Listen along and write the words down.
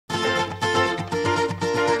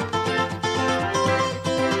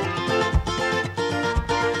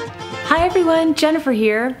Hi everyone, Jennifer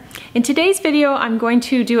here. In today's video, I'm going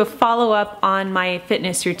to do a follow-up on my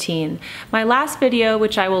fitness routine. My last video,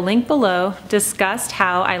 which I will link below, discussed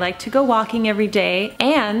how I like to go walking every day,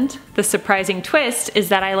 and the surprising twist is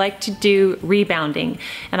that I like to do rebounding.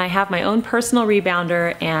 And I have my own personal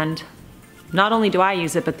rebounder, and not only do I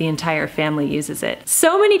use it, but the entire family uses it.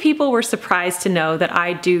 So many people were surprised to know that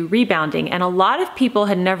I do rebounding, and a lot of people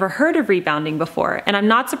had never heard of rebounding before. And I'm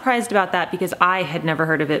not surprised about that because I had never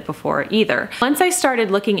heard of it before either. Once I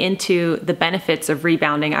started looking into the benefits of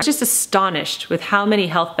rebounding, I was just astonished with how many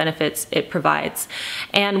health benefits it provides.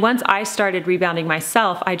 And once I started rebounding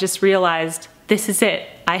myself, I just realized this is it.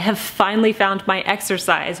 I have finally found my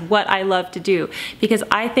exercise, what I love to do, because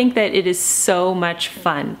I think that it is so much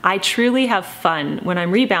fun. I truly have fun when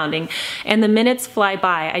I'm rebounding, and the minutes fly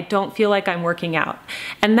by. I don't feel like I'm working out.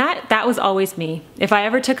 And that was always me. If I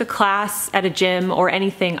ever took a class at a gym or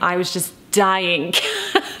anything, I was just dying,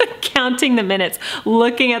 counting the minutes,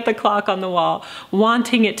 looking at the clock on the wall,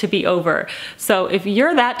 wanting it to be over. So if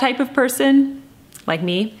you're that type of person, like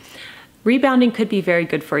me, rebounding could be very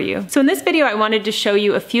good for you. So in this video, I wanted to show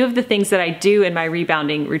you a few of the things that I do in my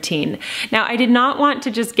rebounding routine. Now, I did not want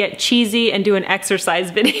to just get cheesy and do an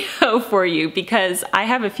exercise video for you because I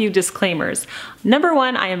have a few disclaimers. Number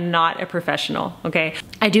one, I am not a professional, okay?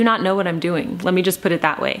 I do not know what I'm doing. Let me just put it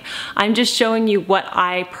that way. I'm just showing you what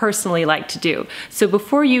I personally like to do. So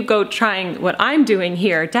before you go trying what I'm doing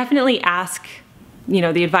here, definitely ask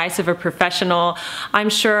the advice of a professional.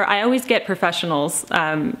 I'm sure I always get professionals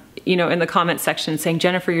in the comment section saying,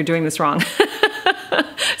 Jennifer, you're doing this wrong.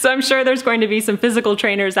 So I'm sure there's going to be some physical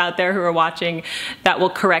trainers out there who are watching that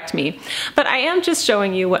will correct me. But I am just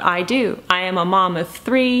showing you what I do. I am a mom of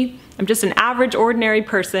 3. I'm just an average, ordinary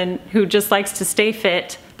person who just likes to stay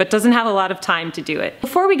fit, but doesn't have a lot of time to do it.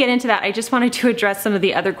 Before we get into that, I just wanted to address some of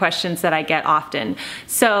the other questions that I get often.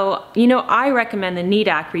 So, I recommend the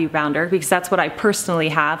NEDAC rebounder because that's what I personally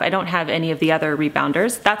have. I don't have any of the other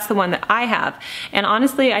rebounders. That's the one that I have. And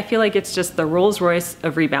honestly, I feel like it's just the Rolls Royce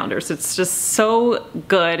of rebounders. It's just so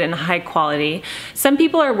good and high quality. Some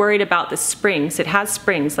people are worried about the springs. It has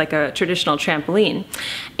springs like a traditional trampoline.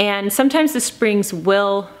 And sometimes the springs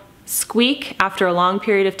will squeak after a long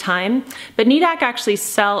period of time, but NEDAC actually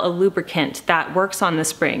sell a lubricant that works on the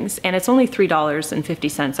springs, and it's only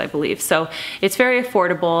 $3.50, I believe. So it's very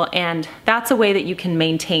affordable, and that's a way that you can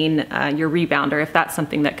maintain your rebounder if that's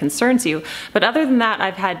something that concerns you. But other than that,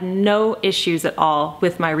 I've had no issues at all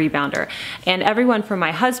with my rebounder. And everyone from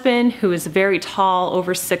my husband, who is a very tall,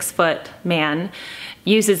 over 6-foot man,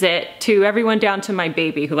 uses it, to everyone down to my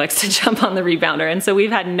baby who likes to jump on the rebounder, and so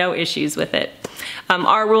we've had no issues with it.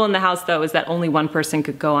 Our rule in the house, though, is that only one person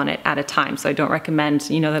could go on it at a time, so I don't recommend,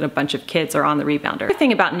 that a bunch of kids are on the rebounder. The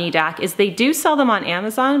thing about NEDAC is they do sell them on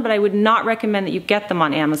Amazon, but I would not recommend that you get them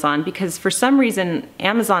on Amazon because for some reason,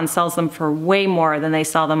 Amazon sells them for way more than they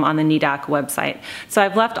sell them on the NEDAC website. So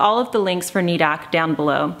I've left all of the links for NEDAC down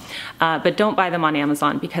below, but don't buy them on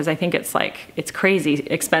Amazon because I think it's crazy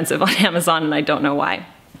expensive on Amazon, and I don't know why.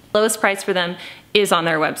 Lowest price for them is on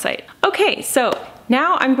their website. Okay, so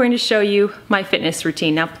now I'm going to show you my fitness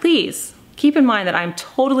routine. Now please keep in mind that I'm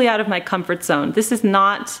totally out of my comfort zone. This is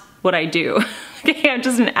not what I do. Okay, I'm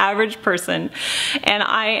just an average person, and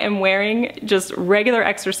I am wearing just regular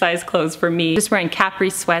exercise clothes for me. Just wearing capri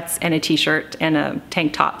sweats and a t-shirt and a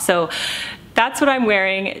tank top. So that's what I'm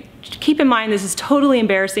wearing. Keep in mind this is totally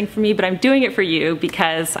embarrassing for me, but I'm doing it for you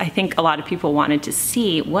because I think a lot of people wanted to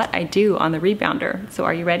see what I do on the rebounder. So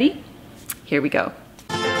are you ready? Here we go.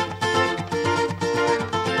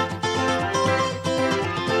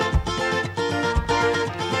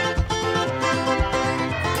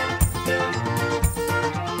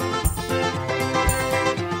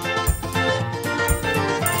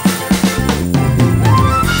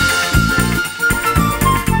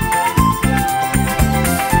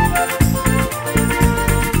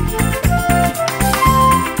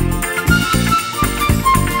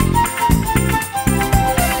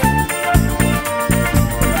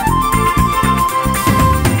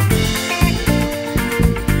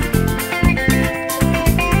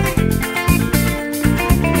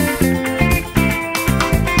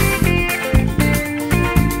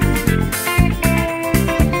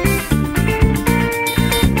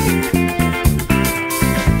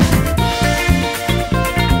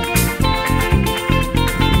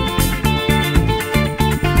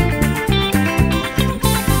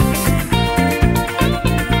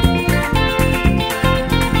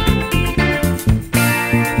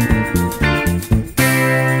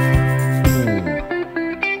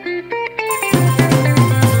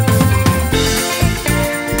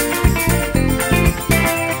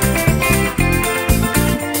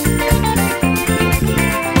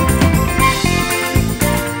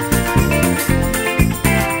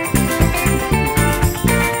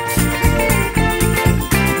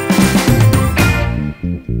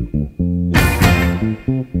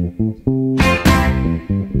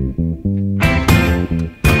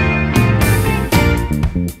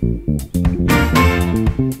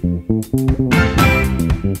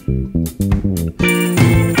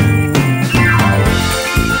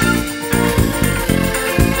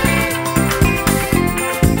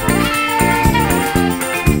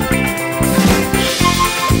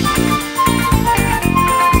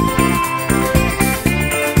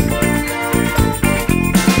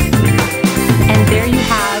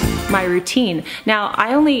 routine. Now,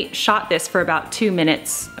 I only shot this for about 2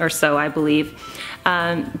 minutes or so, I believe,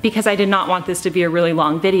 because I did not want this to be a really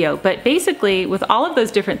long video. But basically, with all of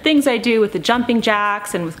those different things I do, with the jumping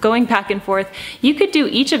jacks and with going back and forth, you could do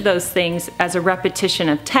each of those things as a repetition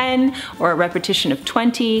of 10 or a repetition of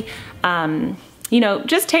 20. You know,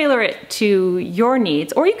 just tailor it to your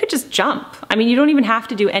needs, or you could just jump. I mean, you don't even have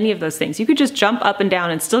to do any of those things. You could just jump up and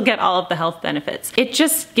down and still get all of the health benefits. It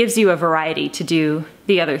just gives you a variety to do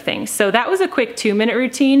the other things. So that was a quick 2-minute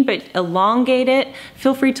routine, but elongate it.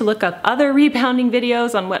 Feel free to look up other rebounding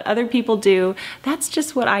videos on what other people do. That's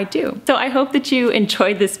just what I do. So I hope that you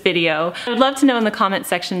enjoyed this video. I would love to know in the comment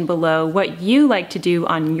section below what you like to do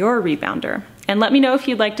on your rebounder. And let me know if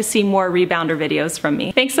you'd like to see more rebounder videos from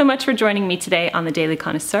me. Thanks so much for joining me today on the Daily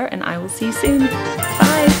Connoisseur, and I will see you soon. Bye.